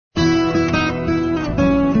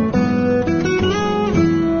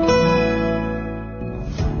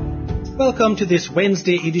Welcome to this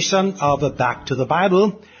Wednesday edition of Back to the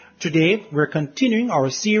Bible. Today we're continuing our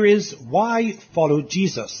series, Why Follow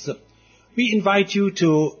Jesus? We invite you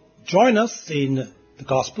to join us in the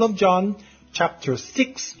Gospel of John, chapter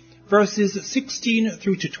 6, verses 16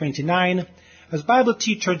 through to 29, as Bible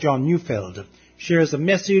teacher John Neufeld shares a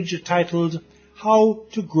message titled, How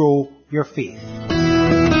to Grow Your Faith.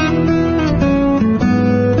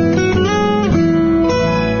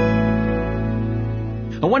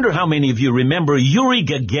 I wonder how many of you remember Yuri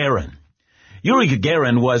Gagarin. Yuri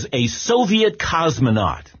Gagarin was a Soviet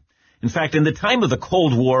cosmonaut. In fact, in the time of the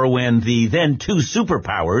Cold War, when the then two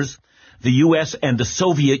superpowers, the U.S. and the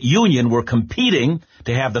Soviet Union, were competing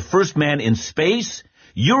to have the first man in space,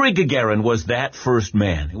 Yuri Gagarin was that first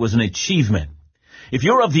man. It was an achievement. If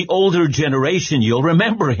you're of the older generation, you'll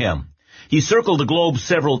remember him. He circled the globe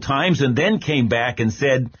several times and then came back and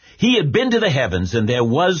said he had been to the heavens and there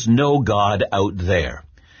was no God out there.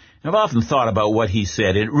 I've often thought about what he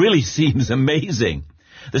said. It really seems amazing.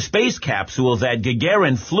 The space capsule that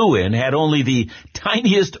Gagarin flew in had only the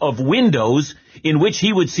tiniest of windows in which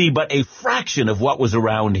he would see but a fraction of what was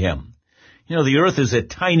around him. You know, the Earth is a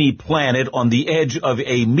tiny planet on the edge of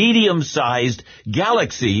a medium-sized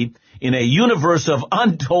galaxy in a universe of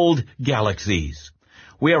untold galaxies.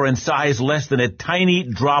 We are in size less than a tiny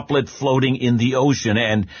droplet floating in the ocean,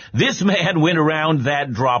 and this man went around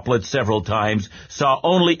that droplet several times, saw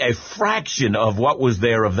only a fraction of what was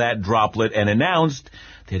there of that droplet, and announced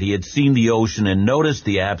that he had seen the ocean and noticed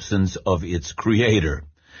the absence of its creator.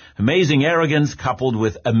 Amazing arrogance coupled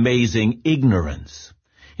with amazing ignorance.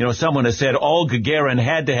 You know, someone has said all Gagarin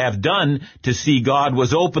had to have done to see God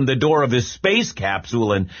was open the door of his space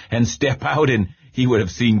capsule and step out, and he would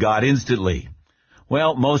have seen God instantly.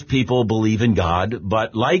 Well, most people believe in God,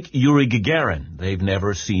 but like Yuri Gagarin, they've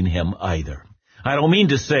never seen him either. I don't mean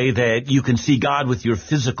to say that you can see God with your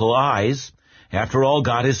physical eyes. After all,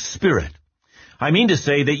 God is spirit. I mean to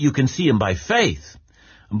say that you can see him by faith.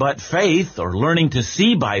 But faith, or learning to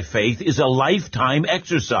see by faith, is a lifetime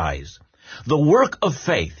exercise. The work of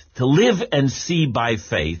faith, to live and see by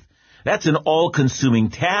faith, that's an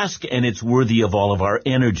all-consuming task, and it's worthy of all of our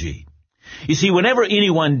energy. You see, whenever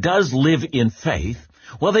anyone does live in faith,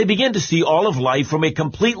 well, they begin to see all of life from a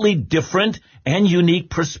completely different and unique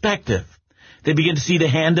perspective. They begin to see the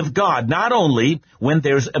hand of God, not only when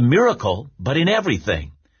there's a miracle, but in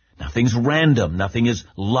everything. Nothing's random. Nothing is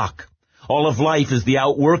luck. All of life is the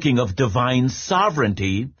outworking of divine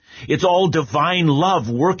sovereignty. It's all divine love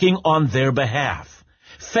working on their behalf.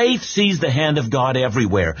 Faith sees the hand of God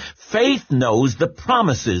everywhere. Faith knows the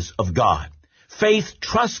promises of God. Faith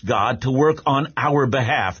trusts God to work on our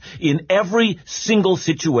behalf in every single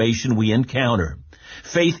situation we encounter.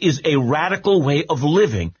 Faith is a radical way of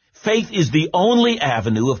living. Faith is the only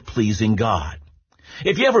avenue of pleasing God.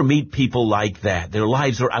 If you ever meet people like that, their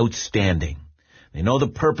lives are outstanding. They know the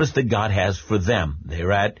purpose that God has for them.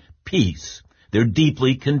 They're at peace. They're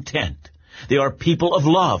deeply content. They are people of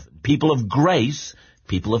love, people of grace,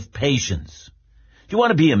 people of patience. Do you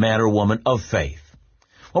want to be a man or woman of faith?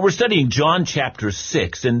 Well, we're studying John chapter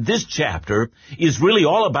 6, and this chapter is really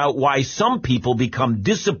all about why some people become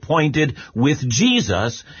disappointed with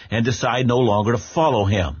Jesus and decide no longer to follow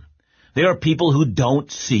him. There are people who don't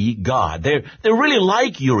see God. They're really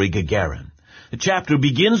like Yuri Gagarin. The chapter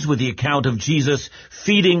begins with the account of Jesus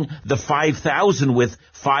feeding the 5,000 with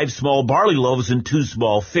 5 small barley loaves and 2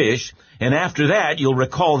 small fish, and after that, you'll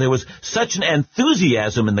recall there was such an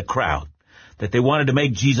enthusiasm in the crowd that they wanted to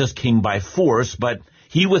make Jesus king by force, but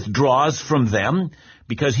he withdraws from them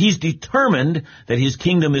because he's determined that his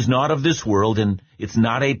kingdom is not of this world and it's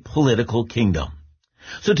not a political kingdom.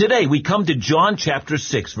 So today we come to John chapter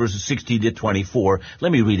 6, verses 16 to 24.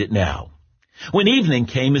 Let me read it now. When evening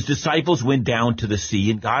came, his disciples went down to the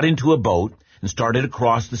sea and got into a boat and started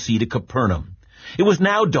across the sea to Capernaum. It was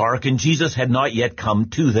now dark and Jesus had not yet come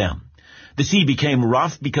to them. The sea became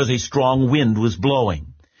rough because a strong wind was blowing.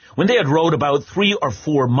 When they had rowed about 3 or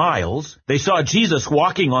 4 miles, they saw Jesus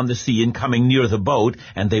walking on the sea and coming near the boat,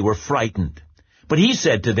 and they were frightened. But he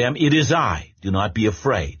said to them, "It is I. Do not be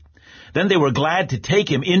afraid." Then they were glad to take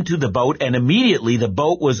him into the boat, and immediately the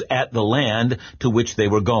boat was at the land to which they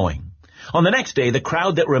were going. On the next day, the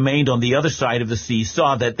crowd that remained on the other side of the sea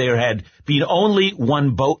saw that there had been only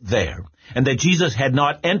one boat there, and that Jesus had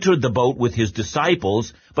not entered the boat with his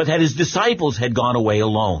disciples, but that his disciples had gone away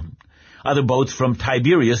alone. Other boats from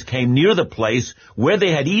Tiberias came near the place where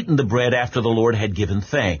they had eaten the bread after the Lord had given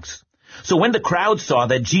thanks. So when the crowd saw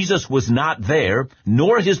that Jesus was not there,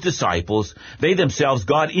 nor his disciples, they themselves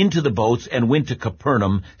got into the boats and went to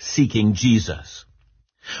Capernaum seeking Jesus.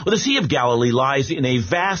 Well, the Sea of Galilee lies in a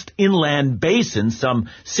vast inland basin some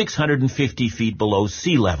 650 feet below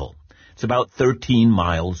sea level. It's about 13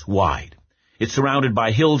 miles wide. It's surrounded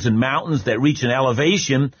by hills and mountains that reach an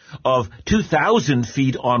elevation of 2,000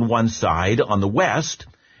 feet on one side on the west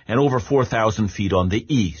and over 4,000 feet on the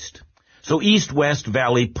east. So East-West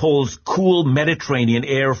Valley pulls cool Mediterranean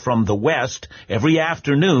air from the west every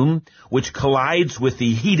afternoon, which collides with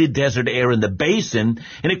the heated desert air in the basin,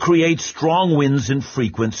 and it creates strong winds and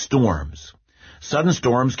frequent storms. Sudden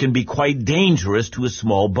storms can be quite dangerous to a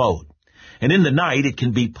small boat, and in the night it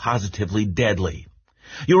can be positively deadly.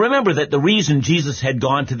 You'll remember that the reason Jesus had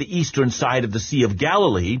gone to the eastern side of the Sea of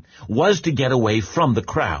Galilee was to get away from the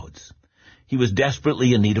crowds. He was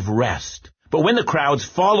desperately in need of rest. But when the crowds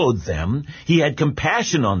followed them, he had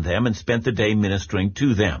compassion on them and spent the day ministering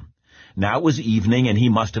to them. Now it was evening, and he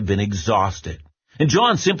must have been exhausted. And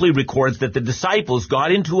John simply records that the disciples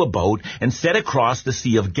got into a boat and set across the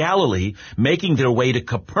Sea of Galilee, making their way to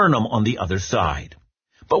Capernaum on the other side.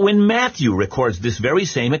 But when Matthew records this very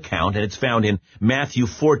same account, and it's found in Matthew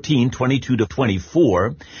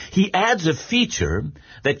 14:22-24, he adds a feature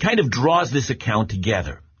that kind of draws this account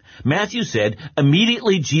together. Matthew said,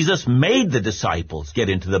 immediately Jesus made the disciples get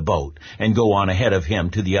into the boat and go on ahead of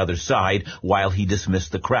him to the other side while he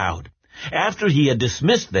dismissed the crowd. After he had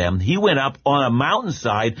dismissed them, he went up on a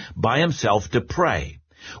mountainside by himself to pray.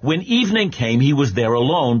 When evening came, he was there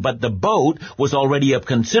alone, but the boat was already a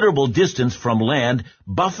considerable distance from land,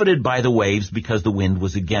 buffeted by the waves because the wind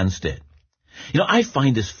was against it. I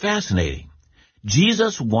find this fascinating.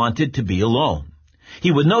 Jesus wanted to be alone. He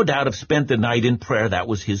would no doubt have spent the night in prayer. That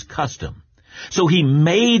was his custom. So he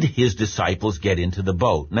made his disciples get into the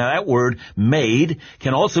boat. Now that word made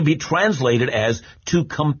can also be translated as to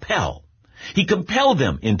compel. He compelled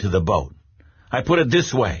them into the boat. I put it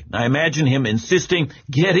this way. I imagine him insisting,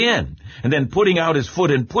 get in, and then putting out his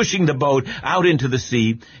foot and pushing the boat out into the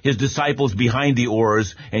sea, his disciples behind the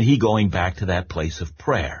oars, and he going back to that place of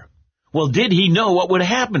prayer. Well, did he know what would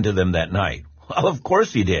happen to them that night? Well, of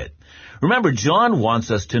course he did. Remember, John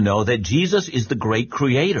wants us to know that Jesus is the great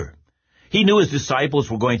creator. He knew his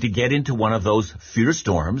disciples were going to get into one of those fierce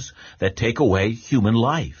storms that take away human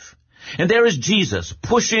life. And there is Jesus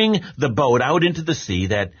pushing the boat out into the sea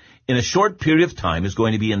that in a short period of time is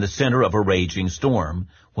going to be in the center of a raging storm.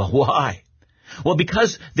 Well, why? Well,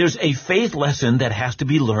 because there's a faith lesson that has to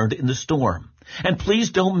be learned in the storm. And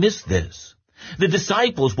please don't miss this. The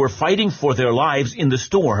disciples were fighting for their lives in the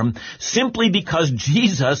storm simply because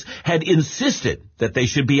Jesus had insisted that they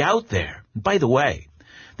should be out there. By the way,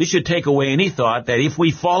 this should take away any thought that if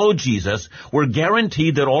we follow Jesus, we're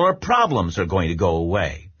guaranteed that all our problems are going to go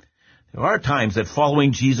away. There are times that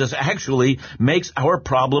following Jesus actually makes our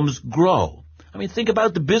problems grow. Think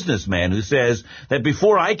about the businessman who says that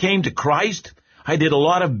before I came to Christ, I did a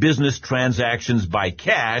lot of business transactions by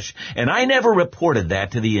cash, and I never reported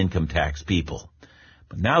that to the income tax people.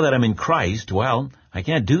 But now that I'm in Christ, well, I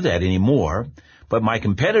can't do that anymore, but my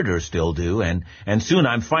competitors still do, and soon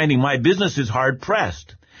I'm finding my business is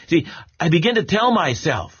hard-pressed. See, I begin to tell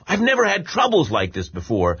myself, I've never had troubles like this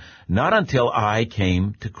before, not until I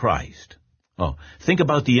came to Christ. Oh, think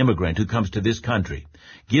about the immigrant who comes to this country,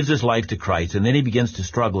 gives his life to Christ, and then he begins to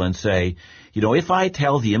struggle and say, if I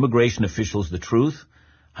tell the immigration officials the truth,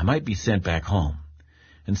 I might be sent back home.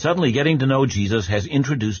 And suddenly getting to know Jesus has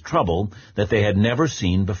introduced trouble that they had never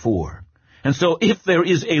seen before. And so if there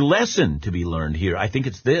is a lesson to be learned here, I think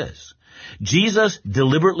it's this. Jesus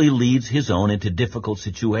deliberately leads his own into difficult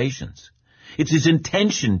situations. It's his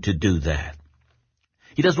intention to do that.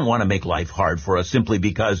 He doesn't want to make life hard for us simply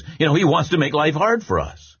because, he wants to make life hard for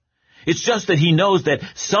us. It's just that he knows that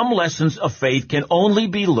some lessons of faith can only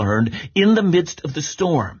be learned in the midst of the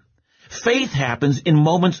storm. Faith happens in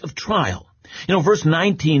moments of trial. Verse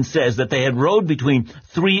 19 says that they had rowed between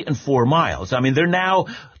 3 and 4 miles. They're now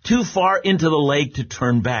too far into the lake to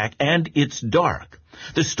turn back, and it's dark.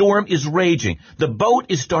 The storm is raging. The boat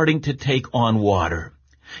is starting to take on water.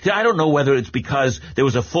 I don't know whether it's because there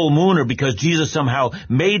was a full moon or because Jesus somehow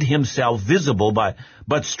made himself visible,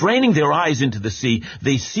 but straining their eyes into the sea,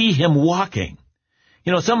 they see him walking.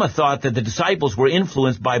 Some have thought that the disciples were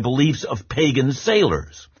influenced by beliefs of pagan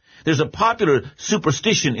sailors. There's a popular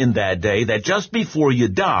superstition in that day that just before you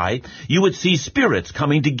die, you would see spirits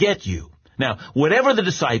coming to get you. Now, whatever the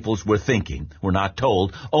disciples were thinking, we're not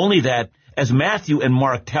told, only that, as Matthew and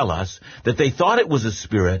Mark tell us, that they thought it was a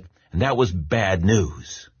spirit, and that was bad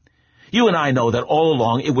news. You and I know that all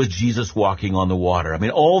along it was Jesus walking on the water.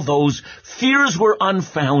 All those fears were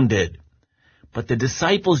unfounded. But the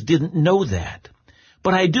disciples didn't know that.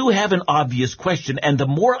 But I do have an obvious question, and the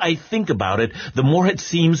more I think about it, the more it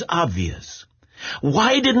seems obvious.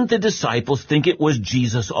 Why didn't the disciples think it was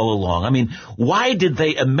Jesus all along? I mean, why did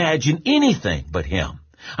they imagine anything but him?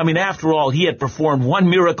 I mean, after all, he had performed one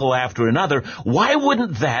miracle after another. Why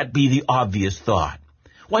wouldn't that be the obvious thought?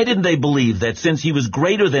 Why didn't they believe that since he was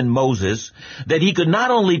greater than Moses, that he could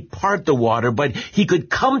not only part the water, but he could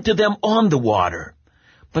come to them on the water?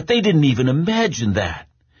 But they didn't even imagine that.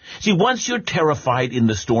 See, once you're terrified in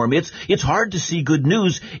the storm, it's hard to see good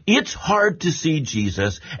news. It's hard to see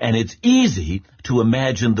Jesus, and it's easy to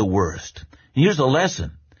imagine the worst. And here's the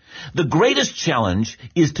lesson. The greatest challenge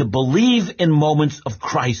is to believe in moments of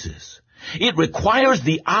crisis. It requires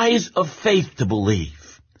the eyes of faith to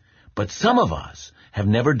believe. But some of us have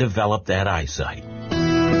never developed that eyesight.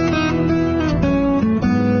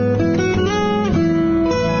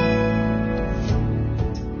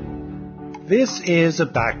 This is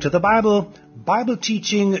Back to the Bible, Bible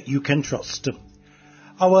teaching you can trust.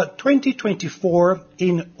 Our 2024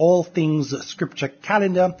 In All Things Scripture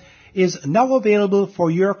calendar is now available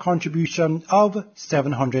for your contribution of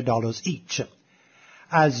 $700 each.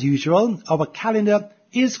 As usual, our calendar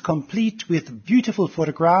is complete with beautiful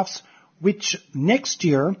photographs, which next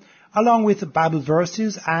year, along with Bible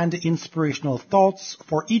verses and inspirational thoughts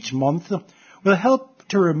for each month, will help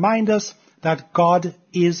to remind us that God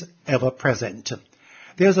is ever present.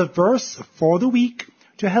 There's a verse for the week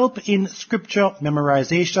to help in scripture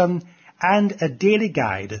memorization and a daily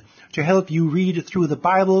guide to help you read through the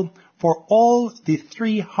Bible for all the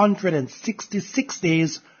 366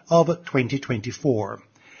 days of 2024.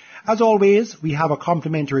 As always, we have a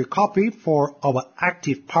complimentary copy for our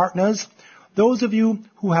active partners, those of you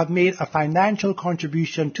who have made a financial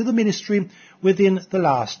contribution to the ministry within the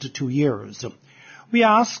last 2 years. We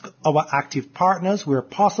ask our active partners, where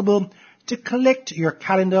possible, to collect your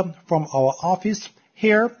calendar from our office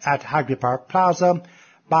here at Hagley Park Plaza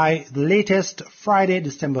by the latest Friday,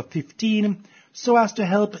 December 15, so as to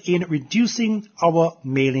help in reducing our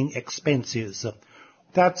mailing expenses.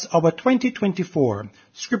 That's our 2024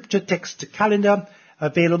 Scripture Text Calendar,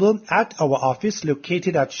 available at our office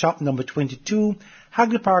located at shop number 22,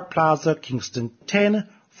 Hagley Park Plaza, Kingston 10,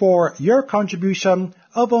 for your contribution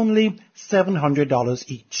of only $700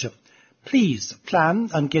 each. Please plan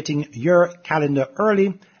on getting your calendar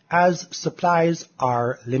early, as supplies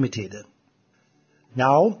are limited.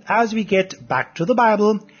 Now, as we get back to the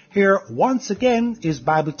Bible, here once again is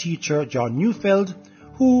Bible teacher John Neufeld,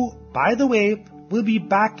 who, by the way, will be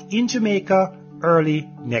back in Jamaica early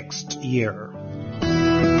next year.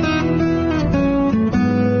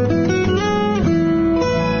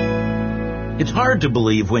 It's hard to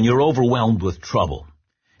believe when you're overwhelmed with trouble.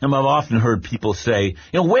 And I've often heard people say,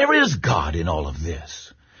 where is God in all of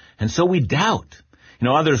this? And so we doubt.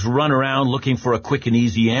 Others run around looking for a quick and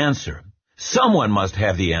easy answer. Someone must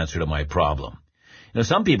have the answer to my problem.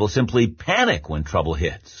 Some people simply panic when trouble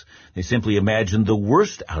hits. They simply imagine the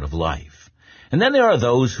worst out of life. And then there are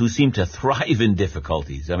those who seem to thrive in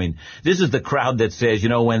difficulties. This is the crowd that says,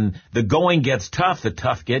 when the going gets tough, the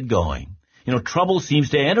tough get going. Trouble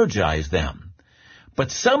seems to energize them. But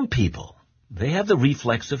some people, they have the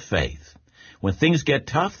reflex of faith. When things get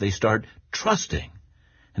tough, they start trusting.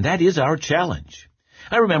 And that is our challenge.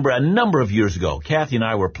 I remember a number of years ago, Kathy and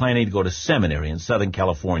I were planning to go to seminary in Southern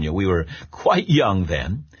California. We were quite young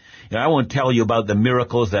then. I won't tell you about the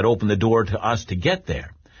miracles that opened the door to us to get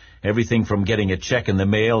there. Everything from getting a check in the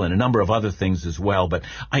mail and a number of other things as well. But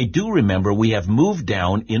I do remember we have moved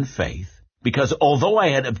down in faith, because although I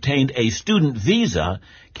had obtained a student visa,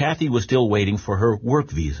 Kathy was still waiting for her work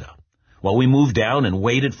visa. Well, we moved down and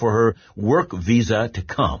waited for her work visa to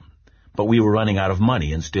come. But we were running out of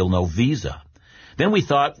money and still no visa. Then we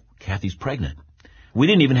thought, Kathy's pregnant. We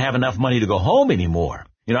didn't even have enough money to go home anymore.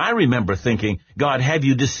 I remember thinking, God, have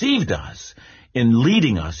you deceived us in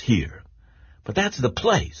leading us here? But that's the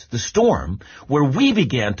place, the storm, where we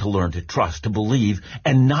began to learn to trust, to believe,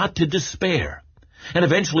 and not to despair. And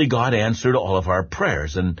eventually God answered all of our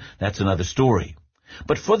prayers, and that's another story.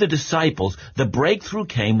 But for the disciples, the breakthrough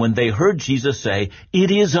came when they heard Jesus say,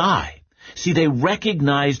 "It is I." See, they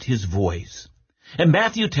recognized his voice. And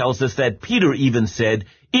Matthew tells us that Peter even said,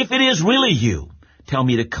 "If it is really you, tell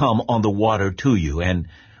me to come on the water to you." And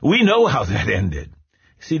we know how that ended.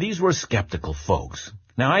 See, these were skeptical folks.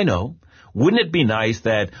 Now I know, wouldn't it be nice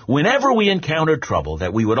that whenever we encounter trouble,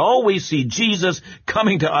 that we would always see Jesus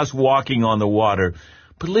coming to us walking on the water?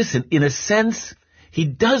 But listen, in a sense, he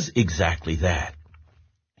does exactly that.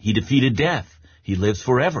 He defeated death. He lives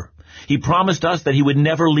forever. He promised us that he would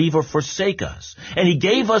never leave or forsake us. And he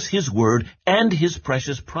gave us his word and his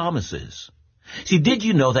precious promises. See, did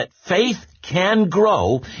you know that faith can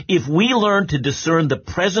grow if we learn to discern the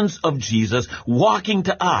presence of Jesus walking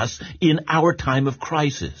to us in our time of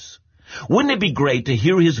crisis? Wouldn't it be great to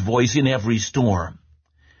hear his voice in every storm?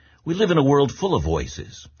 We live in a world full of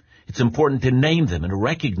voices. It's important to name them and to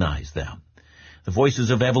recognize them. The voices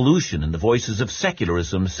of evolution and the voices of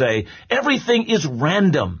secularism say everything is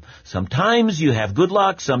random. Sometimes you have good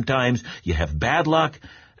luck, sometimes you have bad luck,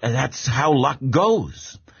 and that's how luck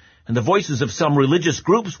goes. And the voices of some religious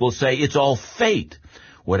groups will say it's all fate.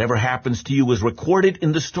 Whatever happens to you was recorded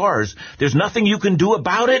in the stars. There's nothing you can do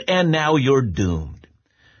about it, and now you're doomed.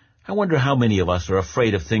 I wonder how many of us are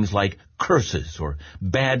afraid of things like curses or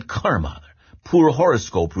bad karma, poor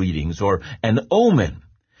horoscope readings, or an omen.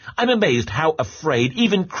 I'm amazed how afraid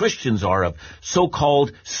even Christians are of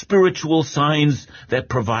so-called spiritual signs that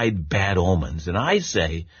provide bad omens. And I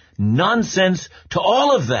say, nonsense to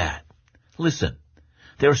all of that. Listen,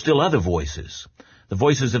 there are still other voices. The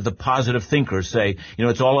voices of the positive thinkers say,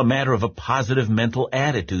 it's all a matter of a positive mental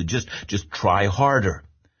attitude. Just try harder.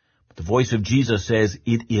 But the voice of Jesus says,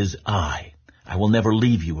 it is I. I will never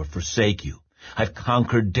leave you or forsake you. I've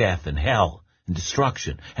conquered death and hell and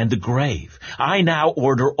destruction and the grave. I now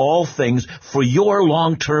order all things for your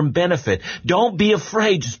long-term benefit. Don't be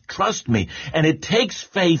afraid. Just trust me. And it takes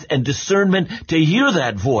faith and discernment to hear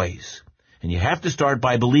that voice. And you have to start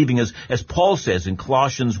by believing, as Paul says in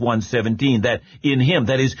Colossians 1:17, that in him,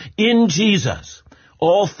 that is, in Jesus,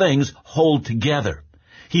 all things hold together.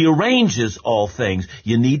 He arranges all things.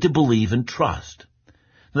 You need to believe and trust.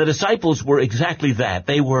 The disciples were exactly that.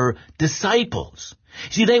 They were disciples.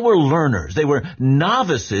 See, they were learners. They were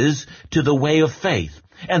novices to the way of faith.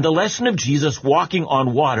 And the lesson of Jesus walking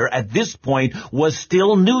on water at this point was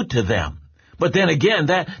still new to them. But then again,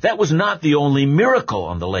 that was not the only miracle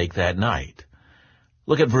on the lake that night.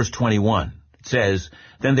 Look at verse 21. It says,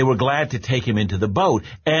 then they were glad to take him into the boat,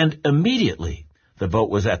 and immediately the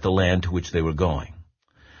boat was at the land to which they were going.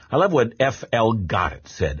 I love what F.L. Goddard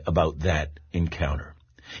said about that encounter.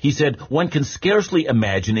 He said, one can scarcely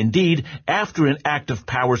imagine, indeed, after an act of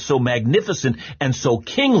power so magnificent and so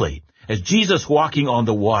kingly as Jesus walking on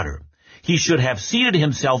the water, he should have seated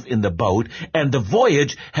himself in the boat, and the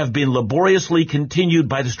voyage have been laboriously continued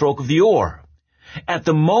by the stroke of the oar. At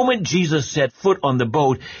the moment Jesus set foot on the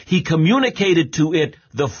boat, he communicated to it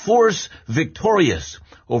the force victorious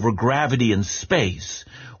over gravity and space,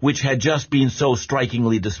 which had just been so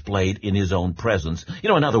strikingly displayed in his own presence.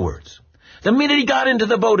 In other words, the minute he got into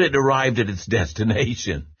the boat, it arrived at its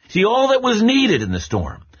destination. See, all that was needed in the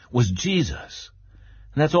storm was Jesus.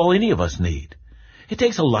 And that's all any of us need. It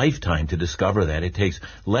takes a lifetime to discover that. It takes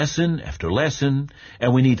lesson after lesson,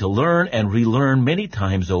 and we need to learn and relearn many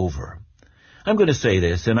times over. I'm going to say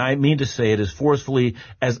this, and I mean to say it as forcefully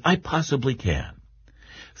as I possibly can.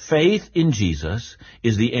 Faith in Jesus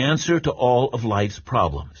is the answer to all of life's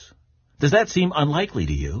problems. Does that seem unlikely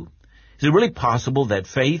to you? Is it really possible that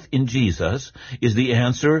faith in Jesus is the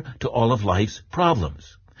answer to all of life's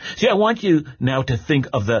problems? See, I want you now to think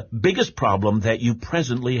of the biggest problem that you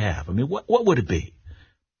presently have. What would it be?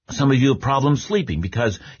 Some of you have problems sleeping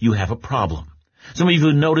because you have a problem. Some of you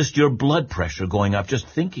have noticed your blood pressure going up just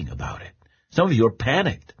thinking about it. Some of you are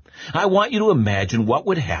panicked. I want you to imagine what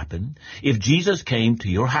would happen if Jesus came to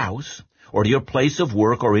your house or to your place of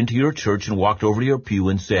work or into your church and walked over to your pew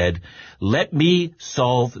and said, let me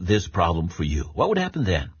solve this problem for you. What would happen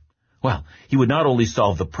then? Well, he would not only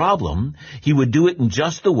solve the problem, he would do it in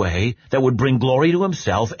just the way that would bring glory to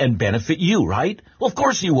himself and benefit you, right? Well, of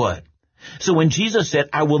course he would. So when Jesus said,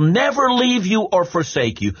 I will never leave you or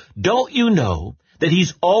forsake you, don't you know that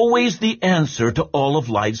he's always the answer to all of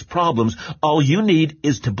life's problems? All you need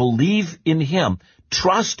is to believe in him.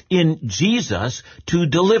 Trust in Jesus to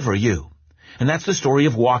deliver you. And that's the story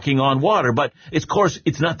of walking on water. But, of course,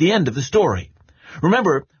 it's not the end of the story.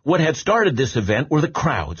 Remember, what had started this event were the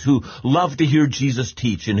crowds who loved to hear Jesus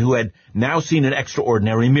teach and who had now seen an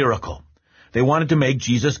extraordinary miracle. They wanted to make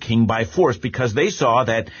Jesus king by force because they saw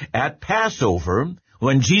that at Passover,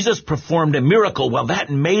 when Jesus performed a miracle, well, that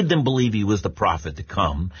made them believe he was the prophet to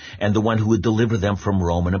come and the one who would deliver them from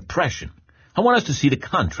Roman oppression. I want us to see the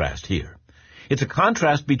contrast here. It's a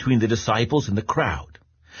contrast between the disciples and the crowd.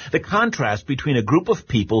 The contrast between a group of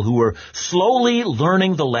people who were slowly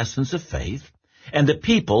learning the lessons of faith and the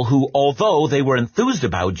people who, although they were enthused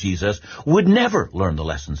about Jesus, would never learn the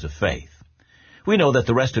lessons of faith. We know that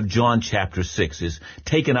the rest of John chapter 6 is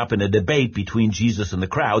taken up in a debate between Jesus and the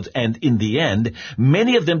crowds, and in the end,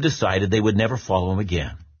 many of them decided they would never follow him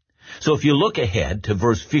again. So if you look ahead to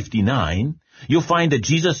verse 59, you'll find that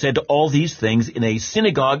Jesus said all these things in a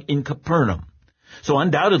synagogue in Capernaum. So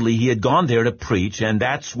undoubtedly he had gone there to preach, and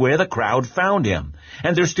that's where the crowd found him.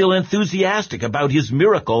 And they're still enthusiastic about his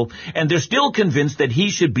miracle, and they're still convinced that he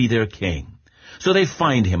should be their king. So they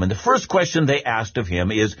find him, and the first question they asked of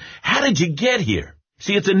him is, how did you get here?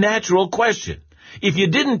 See, it's a natural question. If you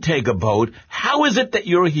didn't take a boat, how is it that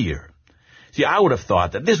you're here? See, I would have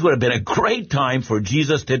thought that this would have been a great time for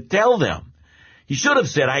Jesus to tell them. He should have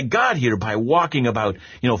said, I got here by walking about,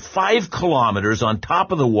 5 kilometers on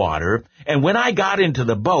top of the water, and when I got into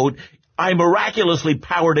the boat, I miraculously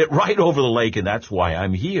powered it right over the lake, and that's why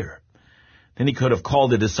I'm here. Then he could have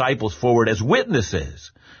called the disciples forward as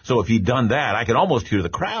witnesses. So if he'd done that, I could almost hear the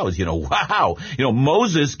crowds, wow,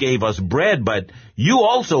 Moses gave us bread, but you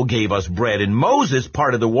also gave us bread, and Moses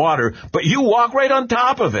parted the water, but you walk right on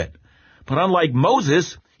top of it. But unlike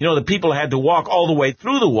Moses, the people had to walk all the way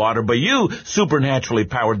through the water, but you supernaturally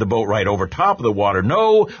powered the boat right over top of the water.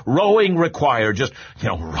 No rowing required, just,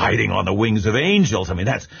 riding on the wings of angels.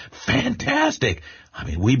 That's fantastic.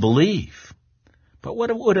 We believe. But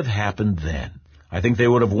what would have happened then? I think they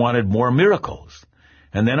would have wanted more miracles.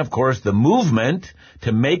 And then, of course, the movement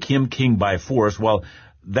to make him king by force, well,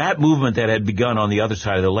 that movement that had begun on the other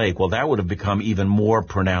side of the lake, well, that would have become even more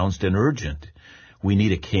pronounced and urgent. We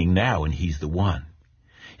need a king now, and he's the one.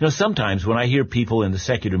 Sometimes when I hear people in the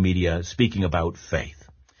secular media speaking about faith,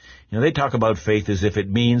 they talk about faith as if it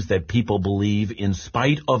means that people believe in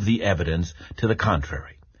spite of the evidence to the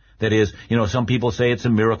contrary. That is, some people say it's a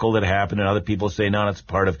miracle that happened, and other people say, no, it's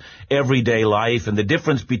part of everyday life, and the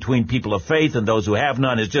difference between people of faith and those who have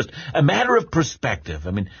none is just a matter of perspective.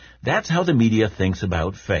 That's how the media thinks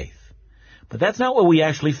about faith. But that's not what we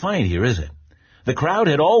actually find here, is it? The crowd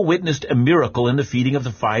had all witnessed a miracle in the feeding of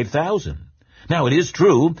the 5,000. Now, it is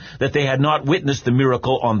true that they had not witnessed the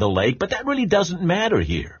miracle on the lake, but that really doesn't matter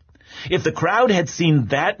here. If the crowd had seen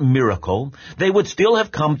that miracle, they would still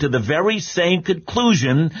have come to the very same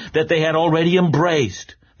conclusion that they had already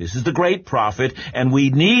embraced. This is the great prophet, and we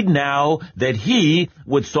need now that he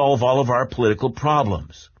would solve all of our political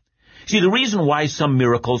problems. See, the reason why some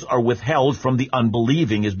miracles are withheld from the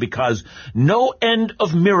unbelieving is because no end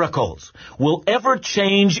of miracles will ever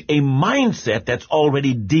change a mindset that's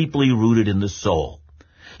already deeply rooted in the soul.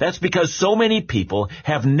 That's because so many people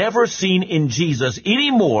have never seen in Jesus any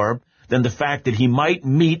more than the fact that he might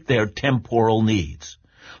meet their temporal needs.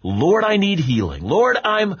 Lord, I need healing. Lord,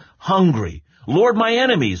 I'm hungry. Lord, my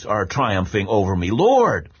enemies are triumphing over me.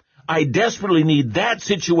 Lord, I desperately need that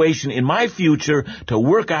situation in my future to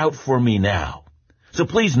work out for me now. So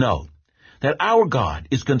please note that our God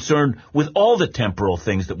is concerned with all the temporal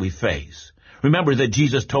things that we face. Remember that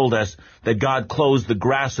Jesus told us that God clothes the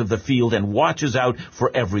grass of the field and watches out for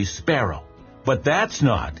every sparrow. But that's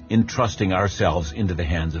not entrusting ourselves into the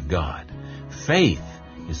hands of God. Faith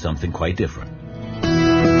is something quite different.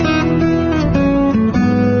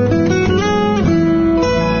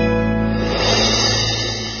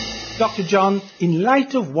 Dr. John, in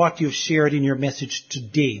light of what you've shared in your message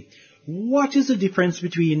today, what is the difference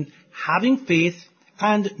between having faith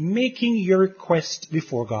and making your request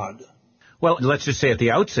before God? Well, let's just say at the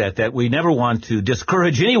outset that we never want to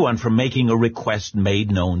discourage anyone from making a request made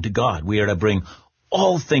known to God. We are to bring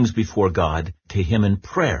all things before God to him in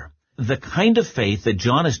prayer. The kind of faith that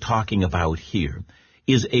John is talking about here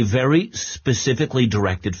is a very specifically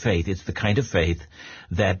directed faith. It's the kind of faith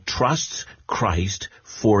that trusts Christ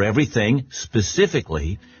for everything,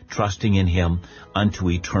 specifically trusting in him unto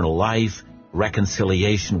eternal life,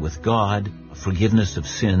 reconciliation with God, forgiveness of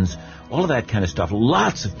sins, all of that kind of stuff.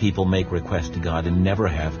 Lots of people make requests to God and never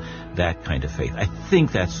have that kind of faith. I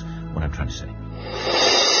think that's what I'm trying to say.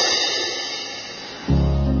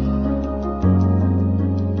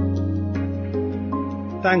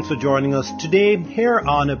 Thanks for joining us today here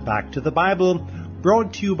on Back to the Bible,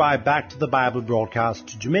 brought to you by Back to the Bible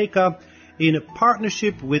Broadcast Jamaica in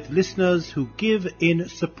partnership with listeners who give in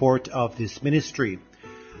support of this ministry.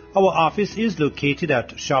 Our office is located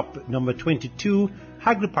at shop number 22,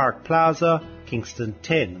 Hagley Park Plaza, Kingston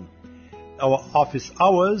 10. Our office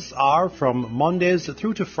hours are from Mondays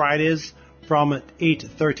through to Fridays from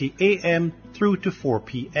 8:30 a.m. through to 4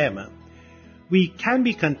 p.m. We can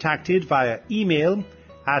be contacted via email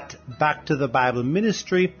at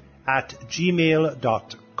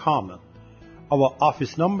backtothebibleministry@gmail.com. Our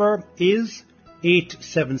office number is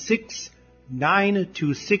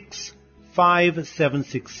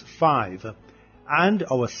 876-926-5765, and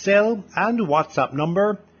our cell and WhatsApp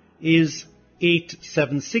number is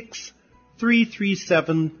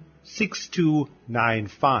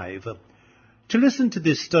 876-337-6295. To listen to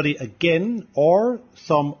this study again or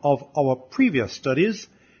some of our previous studies,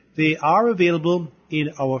 they are available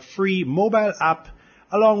in our free mobile app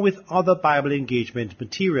along with other Bible engagement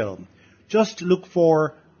material. Just look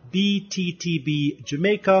for BTTB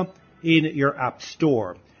Jamaica in your app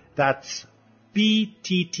store. That's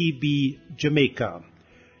BTTB Jamaica.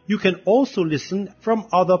 You can also listen from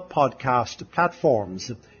other podcast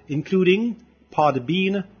platforms, including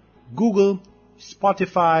Podbean, Google,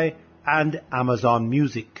 Spotify, and Amazon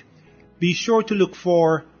Music. Be sure to look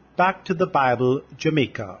for Back to the Bible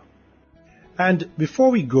Jamaica. And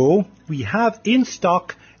before we go, we have in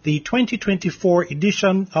stock the 2024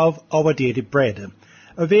 edition of Our Daily Bread,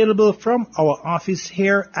 available from our office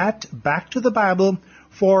here at Back to the Bible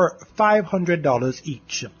for $500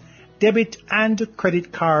 each. Debit and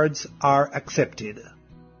credit cards are accepted.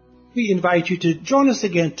 We invite you to join us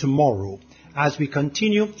again tomorrow as we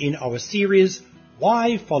continue in our series,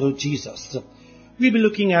 Why Follow Jesus? We'll be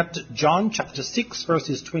looking at John chapter 6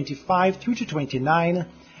 verses 25 through to 29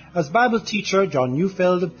 as Bible teacher John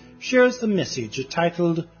Neufeld shares a message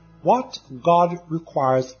titled, What God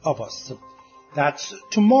Requires of Us. That's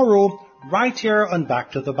tomorrow, right here on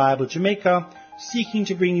Back to the Bible Jamaica, seeking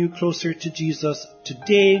to bring you closer to Jesus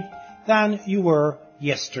today than you were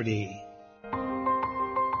yesterday.